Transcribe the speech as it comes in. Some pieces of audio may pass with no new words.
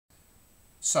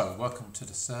So, welcome to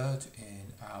the third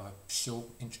in our short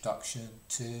introduction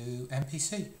to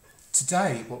MPC.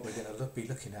 Today, what we're going to be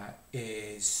looking at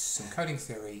is some coding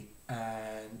theory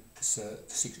and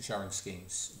secret sharing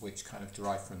schemes, which kind of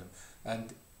derive from them.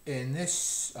 And in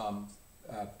this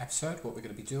episode, what we're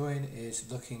going to be doing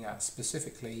is looking at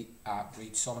specifically at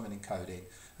Reed-Solomon encoding,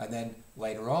 and then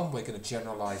later on, we're going to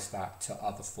generalize that to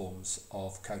other forms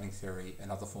of coding theory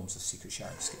and other forms of secret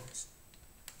sharing schemes.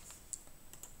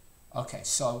 Okay,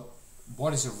 so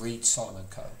what is a Reed-Solomon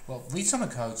code? Well, Reed-Solomon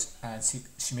codes and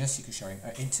Shamir secret sharing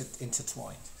are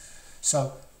intertwined.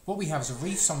 So what we have is a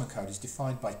Reed-Solomon code is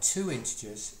defined by two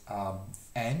integers,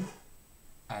 n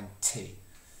and t.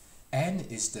 N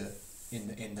is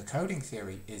in the coding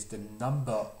theory is the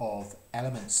number of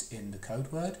elements in the code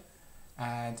word,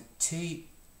 and t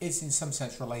is in some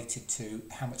sense related to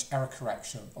how much error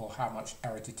correction or how much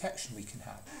error detection we can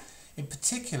have. In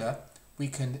particular, we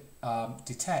can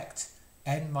detect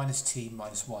n minus t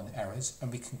minus 1 errors,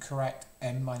 and we can correct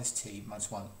n minus t minus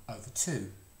 1 over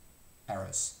 2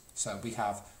 errors. So we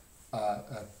have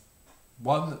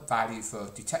one value for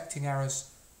detecting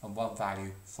errors and one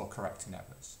value for correcting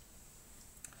errors.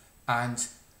 And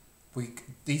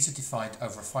these are defined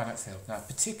over a finite field. Now,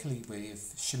 particularly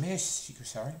with Shamir secret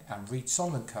sharing and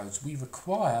Reed-Solomon codes, we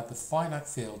require the finite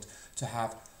field to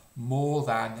have more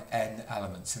than n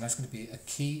elements, and that's going to be a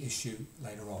key issue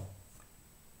later on.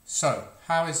 So,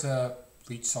 how is a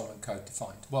Reed-Solomon code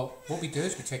defined? Well, what we do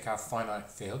is we take our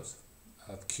finite field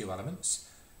of q elements,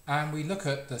 and we look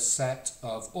at the set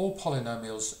of all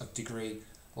polynomials of degree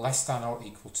less than or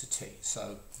equal to t.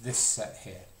 So, this set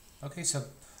here. Okay, so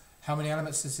how many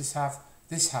elements does this have?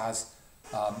 This has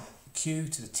q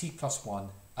to the t plus 1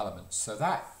 elements. So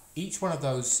that each one of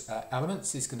those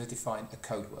elements is going to define a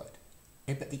code word.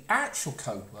 But the actual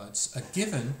code words are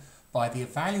given by the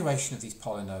evaluation of these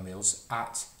polynomials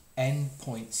at n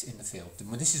points in the field.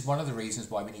 And this is one of the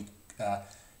reasons why we need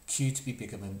q to be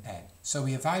bigger than n. So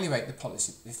we evaluate the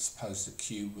polynomial. If suppose that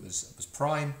q was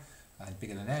prime and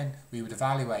bigger than n, we would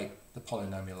evaluate the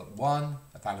polynomial at 1,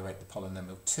 evaluate the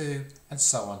polynomial 2, and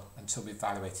so on until we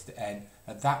evaluated n,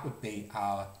 and that would be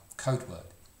our code word.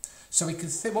 So we can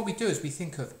what we do is we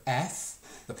think of f,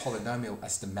 the polynomial,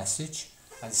 as the message,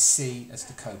 and c as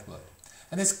the code word.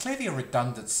 And there's clearly a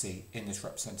redundancy in this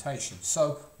representation.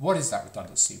 So what is that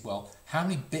redundancy? Well, how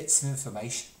many bits of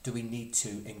information do we need to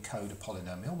encode a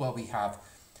polynomial? Well, we have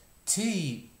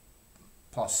t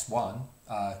plus 1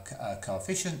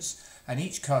 coefficients, and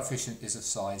each coefficient is of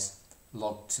size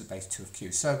log to the base 2 of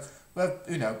q. So, well,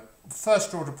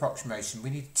 first order approximation,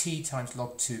 we need t times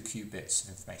log 2q bits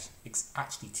of information. It's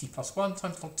actually t plus 1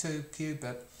 times log 2q,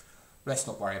 but let's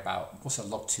not worry about also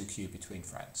log 2q between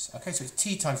friends. Okay, so it's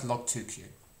t times log 2q.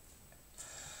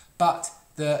 But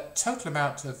the total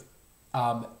amount of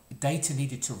data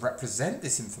needed to represent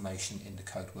this information in the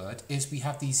code word is we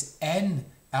have these n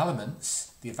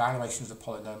elements, the evaluations of the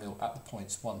polynomial at the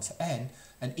points 1 to n,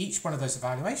 and each one of those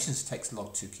evaluations takes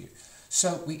log 2q.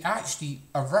 So we actually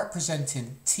are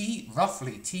representing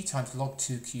roughly t times log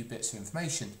 2q bits of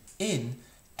information in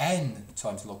n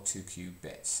times log 2q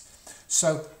bits.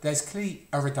 So there's clearly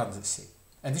a redundancy,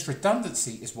 and this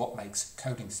redundancy is what makes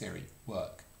coding theory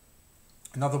work.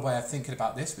 Another way of thinking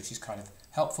about this, which is kind of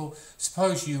helpful,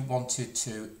 suppose you wanted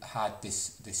to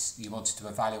you wanted to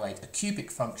evaluate a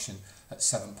cubic function at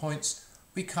 7 points.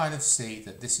 We kind of see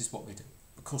that this is what we do.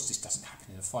 Of course, this doesn't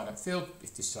happen in a finite field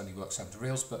if this only works over the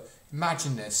reals, but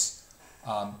imagine this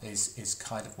is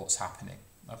kind of what's happening.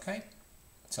 Okay,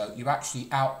 so you actually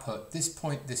output this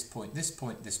point, this point, this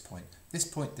point, this point, this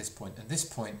point, this point, and this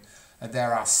point, and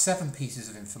there are 7 pieces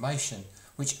of information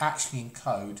which actually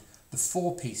encode the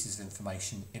 4 pieces of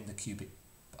information in the cubic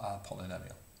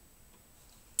polynomial.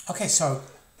 Okay, so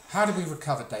how do we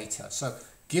recover data? So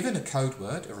given a code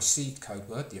word, a received code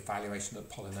word, the evaluation of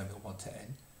the polynomial 1 to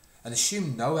n, and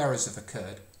assume no errors have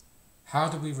occurred, how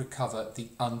do we recover the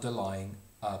underlying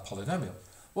polynomial?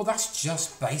 Well, that's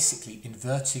just basically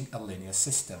inverting a linear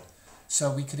system.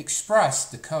 So we could express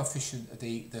the coefficient,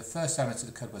 the first element of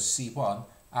the code was C1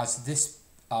 as this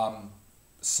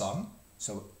sum,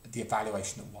 so the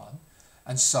evaluation at 1,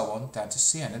 and so on down to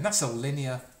Cn. And that's a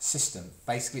linear system.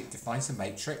 Basically, it defines a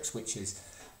matrix, which is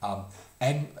an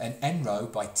n row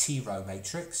by t row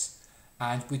matrix,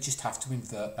 and we just have to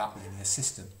invert that linear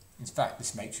system. In fact,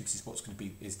 this matrix is what's going to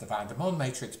be the van der Waals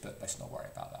matrix, but let's not worry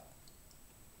about that.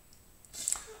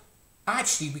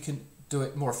 Actually, we can do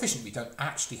it more efficiently. We don't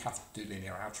actually have to do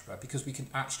linear algebra because we can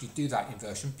actually do that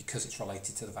inversion because it's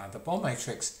related to the van der Waals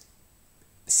matrix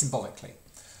symbolically.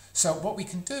 So what we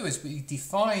can do is we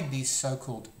define these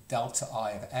so-called delta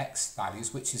I of x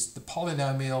values, which is the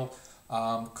polynomial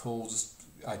called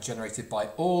generated by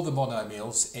all the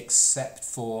monomials except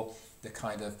for the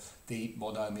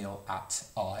monomial at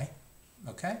I,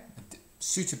 okay,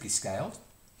 suitably scaled.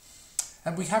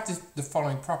 And we have the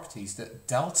following properties, that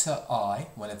delta I,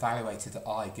 when evaluated at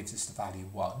I, gives us the value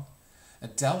 1.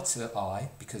 And delta I,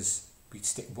 because we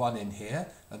stick 1 in here,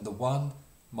 and the 1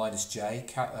 minus j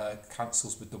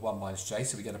cancels with the 1 minus j,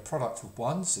 so we get a product of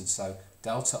 1s, and so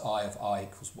delta I of I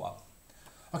equals 1.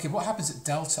 Okay, what happens at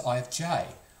delta I of j?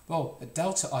 Well, at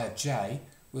delta I of j,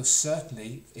 we'll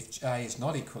certainly, if j is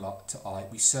not equal to I,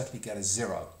 we certainly get a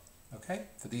 0. Okay,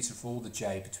 for these are for all the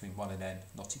j between 1 and n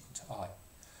not equal to I.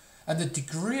 And the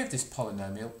degree of this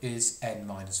polynomial is n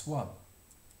minus 1.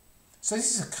 So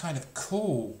this is a kind of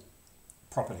cool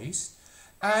properties.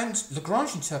 And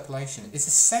Lagrange interpolation is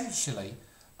essentially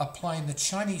applying the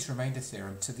Chinese remainder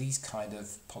theorem to these kind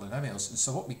of polynomials. And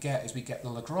so what we get is we get the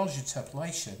Lagrange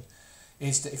interpolation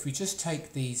is that if we just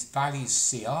take these values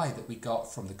ci that we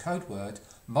got from the code word,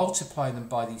 multiply them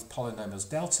by these polynomials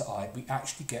delta I, we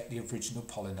actually get the original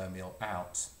polynomial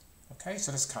out. Okay,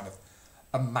 so that's kind of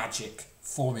a magic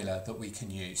formula that we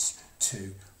can use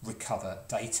to recover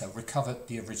data, recover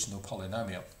the original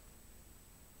polynomial.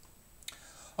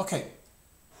 Okay,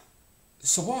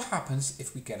 so what happens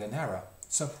if we get an error?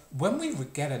 So when we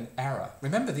get an error,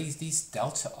 remember these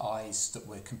delta i's that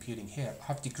we're computing here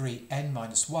have degree n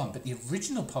minus 1, but the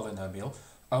original polynomial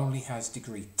only has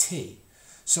degree t.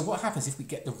 So what happens if we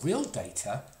get the real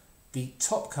data, the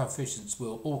top coefficients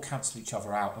will all cancel each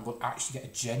other out and we'll actually get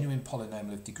a genuine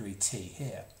polynomial of degree t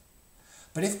here.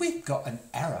 But if we've got an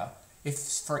error, if,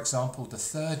 for example, the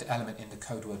third element in the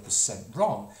code word was sent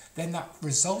wrong, then that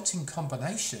resulting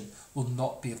combination will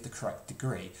not be of the correct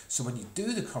degree. So when you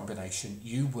do the combination,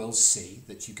 you will see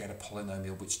that you get a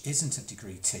polynomial which isn't of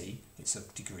degree t, it's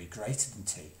of degree greater than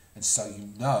t. And so you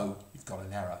know you've got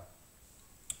an error.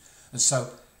 And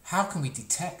so how can we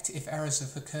detect if errors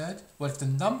have occurred? Well, if the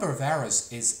number of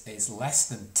errors is less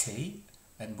than t,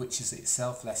 and which is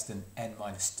itself less than n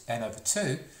over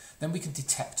 2, then we can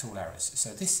detect all errors.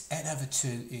 So this n over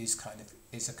 2 is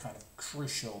a kind of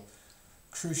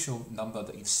crucial number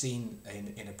that you've seen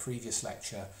in a previous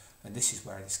lecture, and this is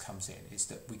where this comes in, is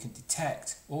that we can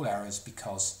detect all errors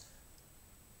because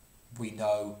we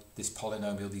know this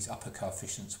polynomial, these upper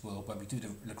coefficients will, when we do the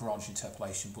Lagrange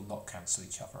interpolation, will not cancel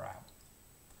each other out.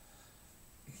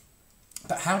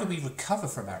 But how do we recover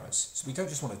from errors? So we don't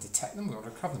just want to detect them, we want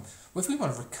to recover them. Well, if we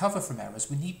want to recover from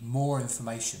errors, we need more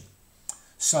information.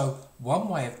 So one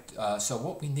way of, so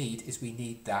what we need is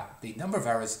that the number of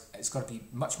errors, it's got to be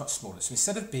much, much smaller. So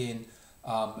instead of being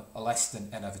less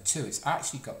than n over 2, it's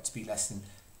actually got to be less than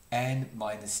n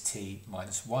minus t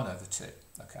minus 1 over 2,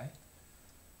 okay?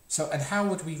 So, and how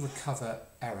would we recover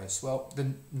errors? Well,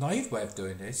 the naive way of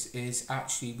doing this is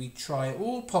actually we try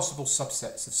all possible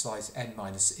subsets of size n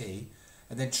minus e,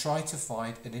 and then try to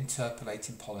find an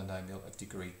interpolating polynomial of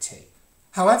degree t.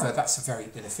 However, that's very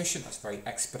inefficient, that's very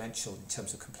exponential in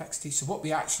terms of complexity. So what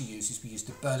we actually use is we use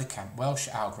the Berlekamp-Welsh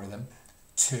algorithm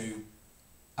to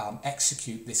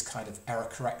execute this kind of error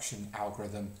correction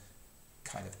algorithm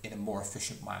kind of in a more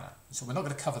efficient manner. So we're not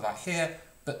going to cover that here,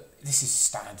 but this is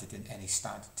standard in any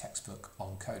standard textbook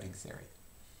on coding theory.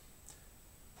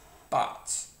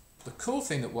 But the cool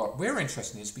thing that what we're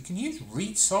interested in is we can use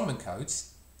Reed-Solomon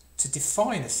codes to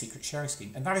define a secret sharing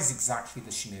scheme, and that is exactly the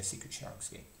Shamir secret sharing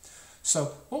scheme.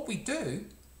 So what we do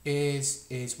is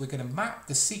we're going to map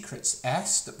the secrets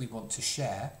S that we want to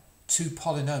share to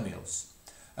polynomials,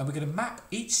 and we're going to map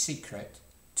each secret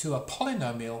to a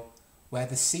polynomial where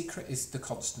the secret is the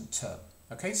constant term.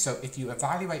 Okay, so if you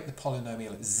evaluate the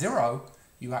polynomial at 0,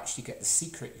 you actually get the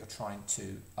secret you're trying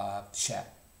to share.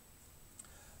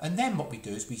 And then what we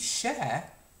do is we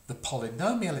share the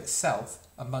polynomial itself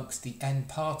amongst the n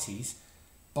parties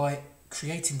by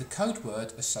creating the code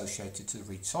word associated to the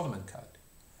Reed-Solomon code.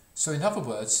 So in other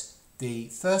words, the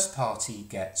first party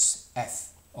gets f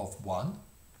of 1,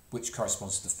 which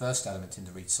corresponds to the first element in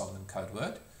the Reed-Solomon code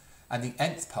word, and the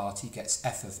nth party gets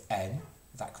f of n,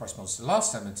 that corresponds to the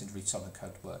last element in the Reed-Solomon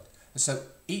code word. And so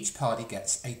each party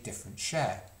gets a different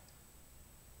share.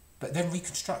 But then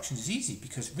reconstruction is easy,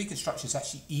 because reconstruction is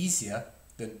actually easier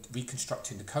than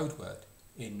reconstructing the code word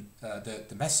in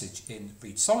the message in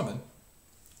Reed-Solomon.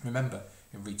 Remember,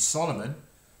 in Reed-Solomon,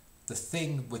 the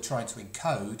thing we're trying to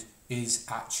encode is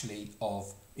actually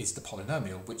is the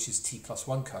polynomial, which is t plus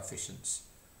 1 coefficients.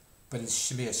 But in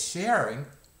Shamir sharing,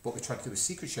 what we're trying to do with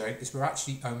secret sharing is we're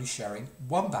actually only sharing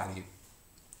one value,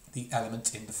 the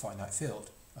element in the finite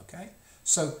field. Okay,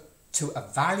 so to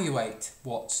evaluate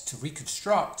to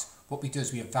reconstruct, what we do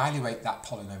is we evaluate that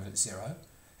polynomial at 0.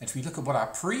 And if we look at what our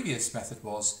previous method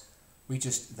was, we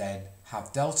just then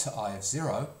have delta I of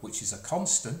 0, which is a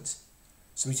constant.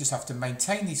 So we just have to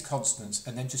maintain these constants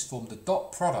and then just form the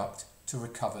dot product to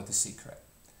recover the secret.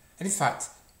 And in fact,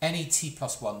 any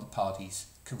t+1 parties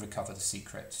can recover the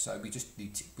secret. So we just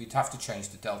we'd have to change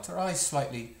the delta I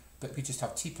slightly, but we just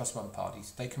have t+1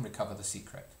 parties. They can recover the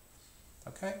secret.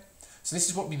 Okay? So this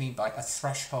is what we mean by a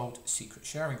threshold secret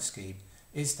sharing scheme,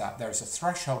 is that there is a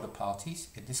threshold of parties,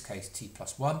 in this case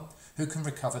t+1, who can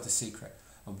recover the secret.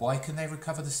 And why can they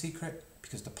recover the secret?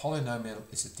 Because the polynomial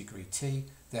is of degree t,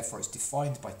 therefore it's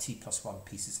defined by t+1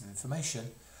 pieces of information.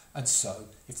 And so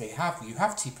if you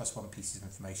have t+1 pieces of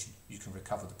information, you can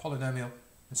recover the polynomial,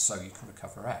 and so you can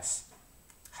recover S.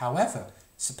 However,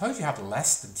 suppose you have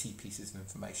less than t pieces of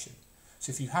information.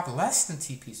 So if you have less than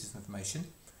t pieces of information,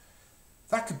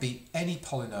 that could be any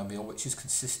polynomial which is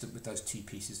consistent with those t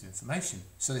pieces of information.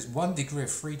 So there's one degree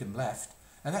of freedom left,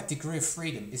 and that degree of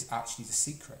freedom is actually the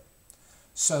secret.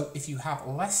 So if you have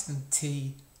less than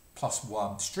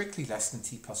t+1, strictly less than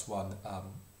t+1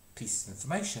 pieces of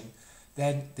information,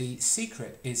 then the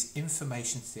secret is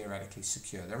information theoretically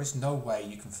secure. There is no way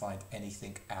you can find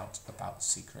anything out about the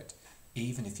secret,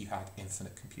 even if you had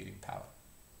infinite computing power.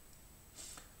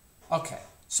 Okay,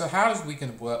 so how are we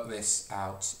going to work this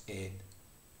out in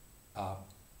our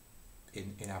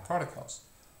protocols?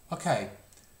 Okay,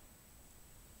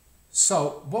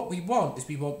 so what we want is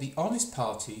the honest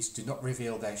parties do not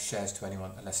reveal their shares to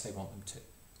anyone unless they want them to.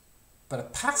 But a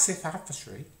passive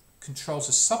adversary controls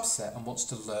a subset and wants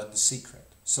to learn the secret.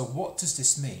 So what does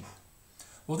this mean?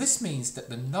 Well, this means that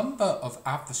the number of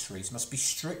adversaries must be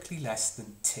strictly less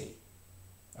than t.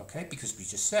 Okay, because we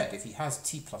just said if he has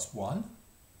t+1,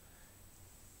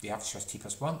 the adversary has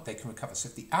t+1, they can recover. So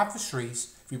if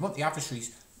we want the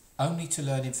adversaries only to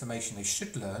learn information they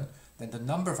should learn, then the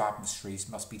number of adversaries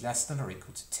must be less than or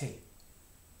equal to t.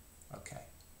 Okay.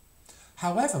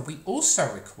 However, we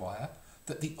also require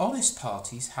that the honest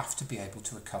parties have to be able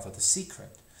to recover the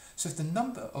secret. So if the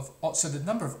number of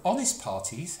honest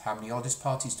parties, how many honest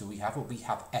parties do we have? Well, we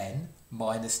have n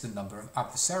minus the number of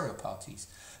adversarial parties,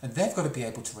 and they've got to be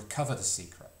able to recover the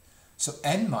secret. So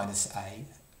n minus a,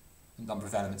 the number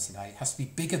of elements in A, has to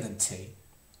be bigger than t,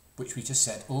 which we just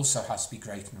said also has to be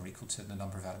greater than or equal to the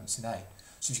number of elements in A.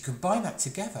 So if you combine that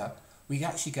together, we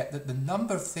actually get that the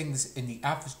number of things in the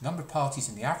number of parties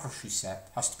in the adversary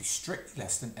set has to be strictly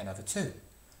less than n over 2,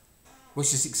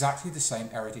 which is exactly the same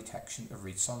error detection of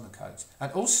Reed-Solomon codes,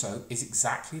 and also is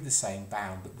exactly the same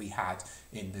bound that we had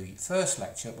in the first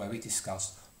lecture where we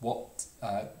discussed what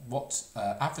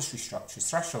adversary structures,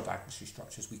 threshold adversary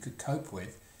structures, we could cope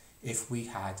with if we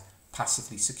had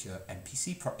passively secure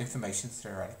MPC, information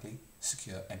theoretically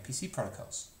secure MPC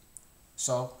protocols.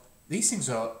 So these things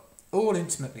are all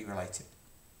intimately related.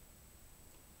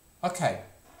 Okay,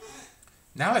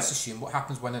 now let's assume what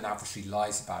happens when an adversary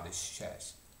lies about his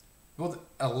shares. Well,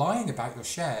 lying about your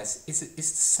shares is the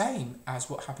same as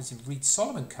what happens in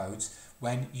Reed-Solomon codes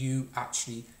when you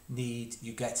actually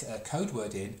you get a code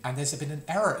word in and there's been an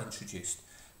error introduced.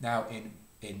 Now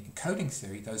in coding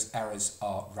theory, those errors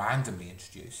are randomly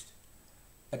introduced,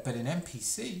 but in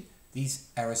MPC, these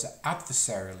errors are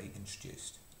adversarially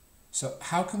introduced. So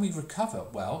how can we recover?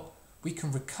 Well, we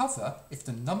can recover if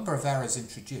the number of errors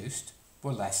introduced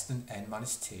were less than n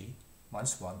minus t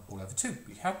minus 1 all over 2.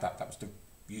 We had that. That was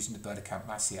using the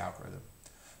Berdicamp-Massey algorithm.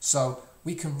 So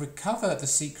we can recover the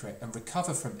secret and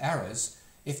recover from errors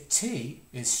if t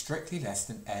is strictly less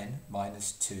than n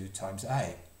minus 2 times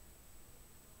a.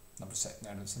 Number of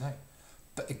elements in A.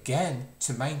 But again,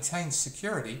 to maintain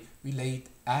security, we need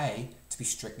A to be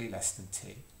strictly less than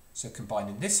t. So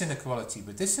combining this inequality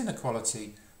with this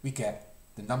inequality, we get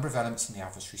the number of elements in the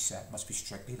adversary set must be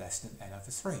strictly less than n over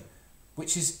 3,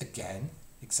 which is again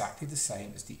exactly the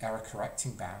same as the error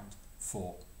correcting bound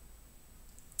for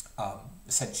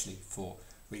essentially for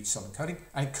Reed-Solomon coding,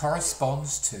 and it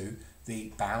corresponds to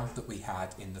the bound that we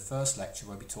had in the first lecture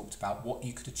where we talked about what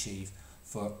you could achieve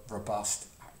for robust,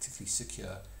 actively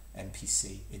secure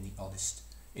MPC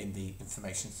in the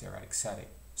information theoretic setting.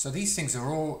 So these things are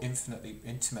all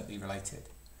intimately related.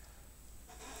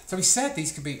 So we said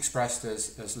these can be expressed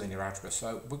as linear algebra.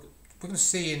 So we're going to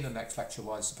see in the next lecture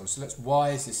why this is. So why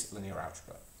is this linear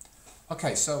algebra?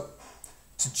 Okay, so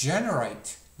to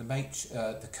generate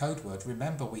the code word,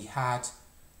 remember we had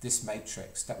this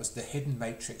matrix. That was the hidden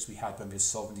matrix we had when we were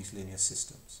solving these linear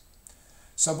systems.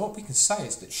 So what we can say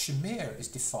is that Shamir is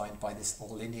defined by this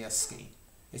linear scheme.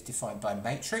 It's defined by a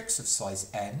matrix of size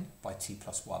n by t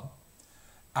plus 1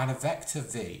 and a vector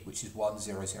v, which is 1,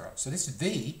 0, 0. So this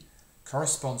v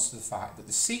corresponds to the fact that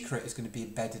the secret is going to be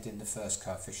embedded in the first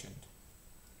coefficient.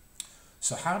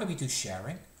 So how do we do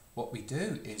sharing? what we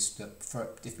do is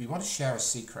that if we want to share a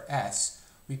secret S,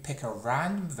 we pick a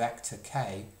random vector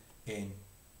k in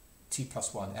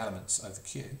t+1 elements over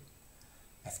q,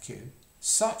 fq,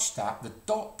 such that the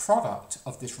dot product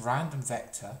of this random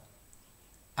vector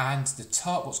and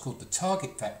what's called the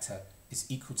target vector is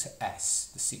equal to S,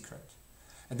 the secret.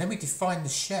 And then we define the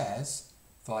shares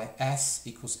by S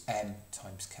equals M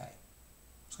times K.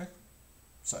 Okay?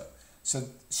 So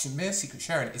Shamir secret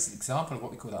sharing is an example of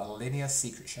what we call a linear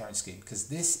secret sharing scheme, because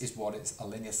this is what a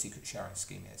linear secret sharing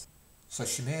scheme is. So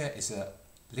Shamir is a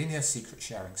linear secret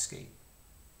sharing scheme.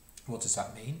 What does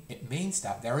that mean? It means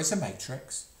that there is a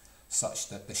matrix such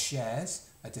that the shares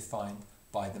are defined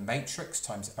by the matrix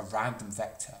times a random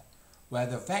vector, where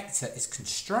the vector is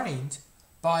constrained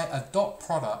by a dot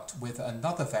product with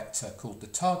another vector called the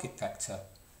target vector,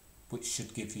 which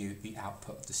should give you the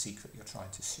output of the secret you're trying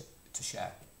to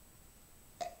share.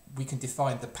 We can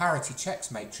define the parity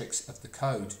checks matrix of the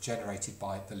code generated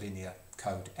by the linear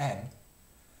code M,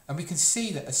 and we can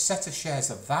see that a set of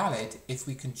shares are valid if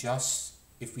we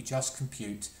just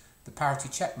compute the parity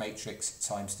check matrix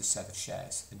times the set of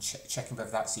shares and checking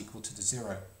whether that's equal to the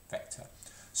 0 vector.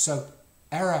 So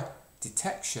error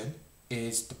detection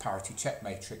is the parity check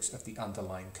matrix of the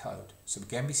underlying code. So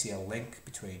again, we see a link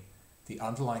between the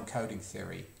underlying coding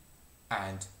theory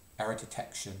and error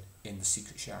detection in the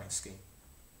secret sharing scheme.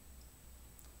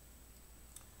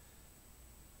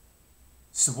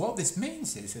 So what this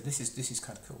means is, and this is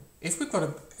kind of cool, if we've got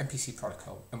an MPC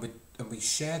protocol and we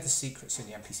share the secrets in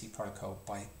the MPC protocol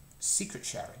by secret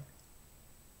sharing,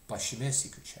 by Shamir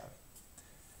secret sharing,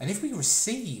 and if we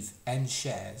receive n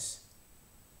shares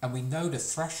and we know the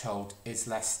threshold is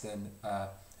less than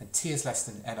and t is less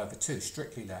than n over 2,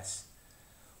 strictly less,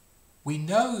 we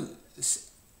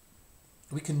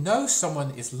can know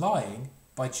someone is lying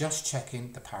by just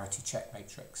checking the parity check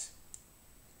matrix.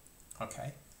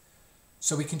 Okay,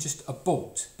 so we can just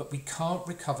abort, but we can't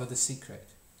recover the secret,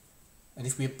 and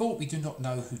if we abort, we do not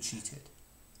know who cheated.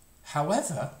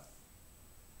 However,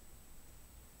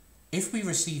 if we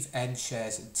receive n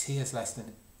shares and t is less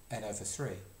than n over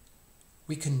 3,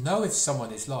 we can know if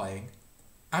someone is lying,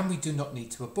 and we do not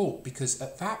need to abort, because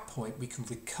at that point we can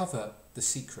recover the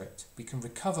secret. We can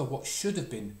recover what should have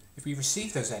been, if we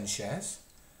receive those n shares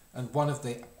and one of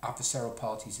the adversarial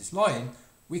parties is lying,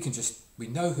 we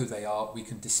know who they are, we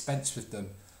can dispense with them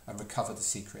and recover the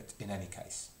secret in any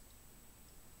case.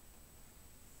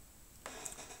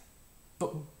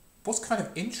 But what's kind of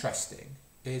interesting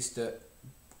is that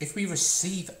if we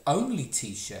receive only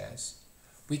T shares,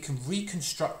 we can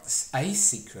reconstruct a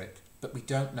secret, but we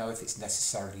don't know if it's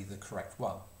necessarily the correct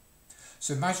one.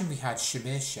 So imagine we had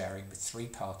Shamir sharing with 3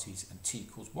 parties and T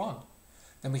equals 1.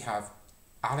 Then we have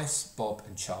Alice, Bob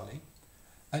and Charlie.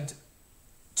 And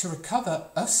to recover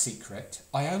a secret,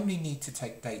 I only need to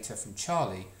take data from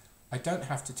Charlie. I don't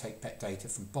have to take data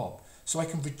from Bob. So I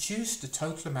can reduce the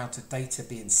total amount of data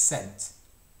being sent,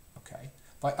 okay,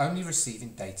 by only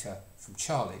receiving data from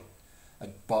Charlie.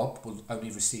 And Bob will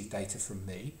only receive data from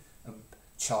me, and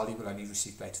Charlie will only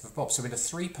receive data from Bob. So in a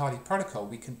 3-party protocol,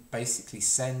 we can basically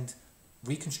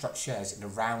reconstruct shares in a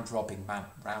round-robin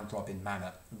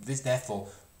manner, this therefore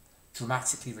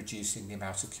dramatically reducing the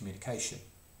amount of communication.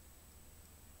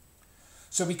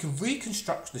 So we can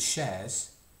reconstruct the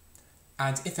shares,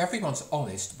 and if everyone's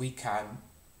honest,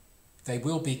 they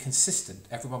will be consistent.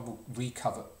 Everyone will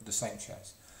recover the same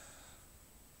shares.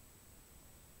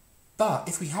 But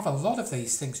if we have a lot of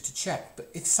these things to check, but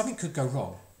if something could go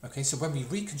wrong, okay, so when we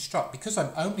reconstruct, because I'm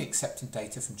only accepting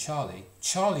data from Charlie,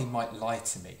 Charlie might lie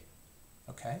to me,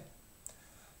 okay?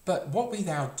 But what we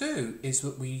now do is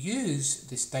that we use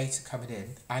this data coming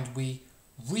in and we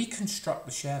reconstruct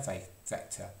the share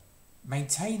vector,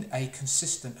 maintain a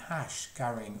consistent hash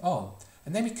carrying on,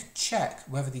 and then we can check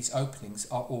whether these openings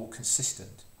are all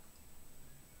consistent.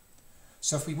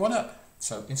 So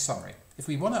in summary, if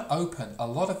we want to open a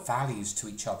lot of values to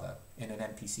each other in an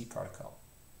MPC protocol,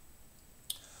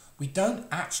 we don't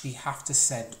actually have to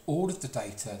send all of the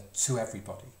data to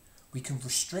everybody. We can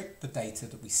restrict the data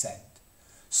that we send,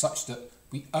 such that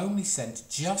we only send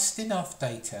just enough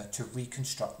data to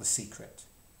reconstruct the secret.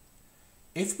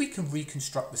 If we can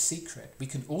reconstruct the secret, we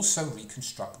can also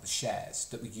reconstruct the shares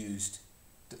that we used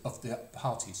of the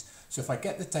parties. So if I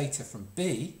get the data from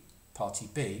B, party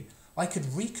B, I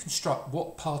could reconstruct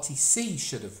what party C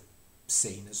should have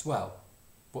seen as well,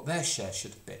 what their share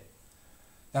should have been.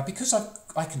 Now, because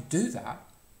I can do that,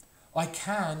 I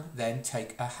can then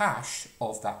take a hash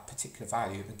of that particular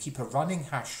value and keep a running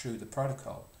hash through the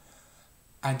protocol.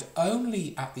 And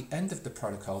only at the end of the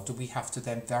protocol do we have to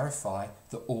then verify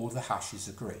that all the hashes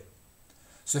agree.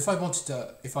 So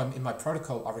if I'm in my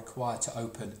protocol, I require to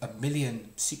open 1 million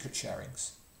secret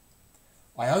sharings.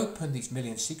 I open these 1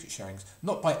 million secret sharings,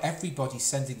 not by everybody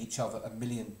sending each other 1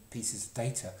 million pieces of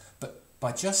data, but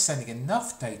by just sending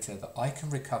enough data that I can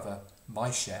recover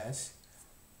my shares,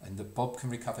 and that Bob can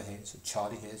recover his, and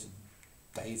Charlie his, and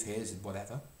Dave his, and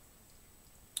whatever.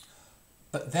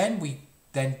 But then we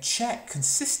then check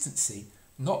consistency,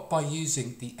 not by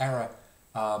using the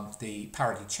the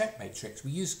parity check matrix.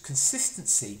 We use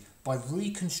consistency by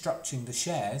reconstructing the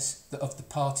shares of the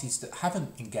parties that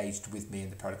haven't engaged with me in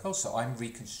the protocol. So I'm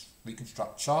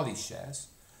reconstruct Charlie's shares.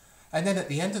 And then at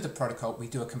the end of the protocol, we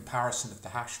do a comparison of the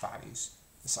hash values.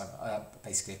 So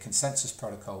basically a consensus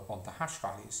protocol on the hash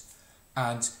values.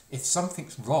 And if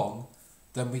something's wrong,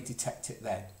 then we detect it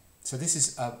then. So this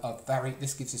is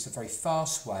this gives us a very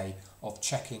fast way of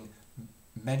checking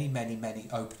many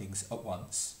openings at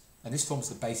once. And this forms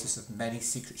the basis of many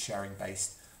secret sharing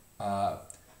based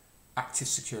active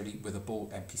security with a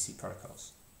bought MPC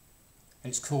protocols.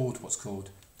 And it's called what's called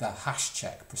the hash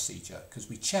check procedure, because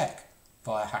we check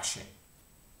via hashing.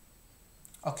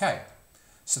 Okay,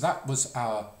 so that was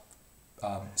our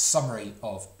summary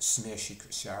of Shamir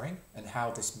secret sharing and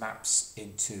how this maps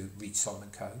into Reed-Solomon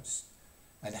codes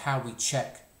and how we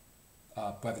check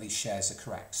whether these shares are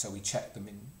correct. So we check them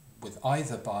with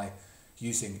either by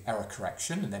using error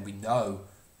correction, and then we know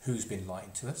who's been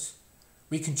lying to us.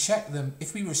 We can check them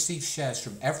if we receive shares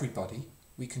from everybody.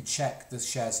 We can check the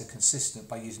shares are consistent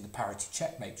by using the parity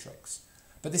check matrix.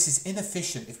 But this is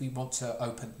inefficient if we want to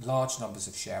open large numbers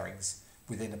of sharings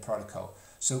within a protocol.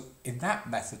 So in that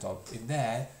method, in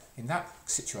that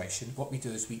situation, what we do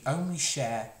is we only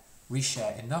reshare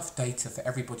enough data for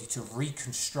everybody to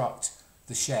reconstruct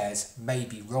the shares,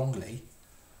 maybe wrongly,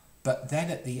 but then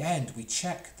at the end we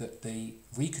check that the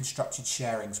reconstructed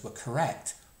sharings were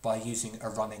correct by using a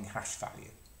running hash value.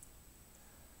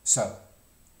 So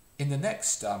in the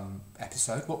next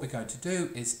episode, what we're going to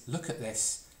do is look at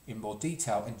this in more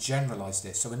detail and generalize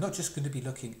this. So we're not just going to be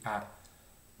looking at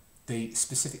the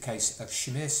specific case of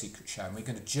Shamir secret sharing. We're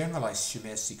going to generalize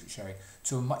Shamir secret sharing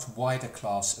to a much wider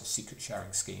class of secret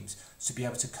sharing schemes to be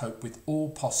able to cope with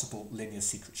all possible linear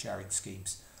secret sharing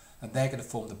schemes. And they're going to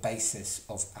form the basis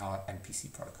of our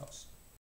MPC protocols.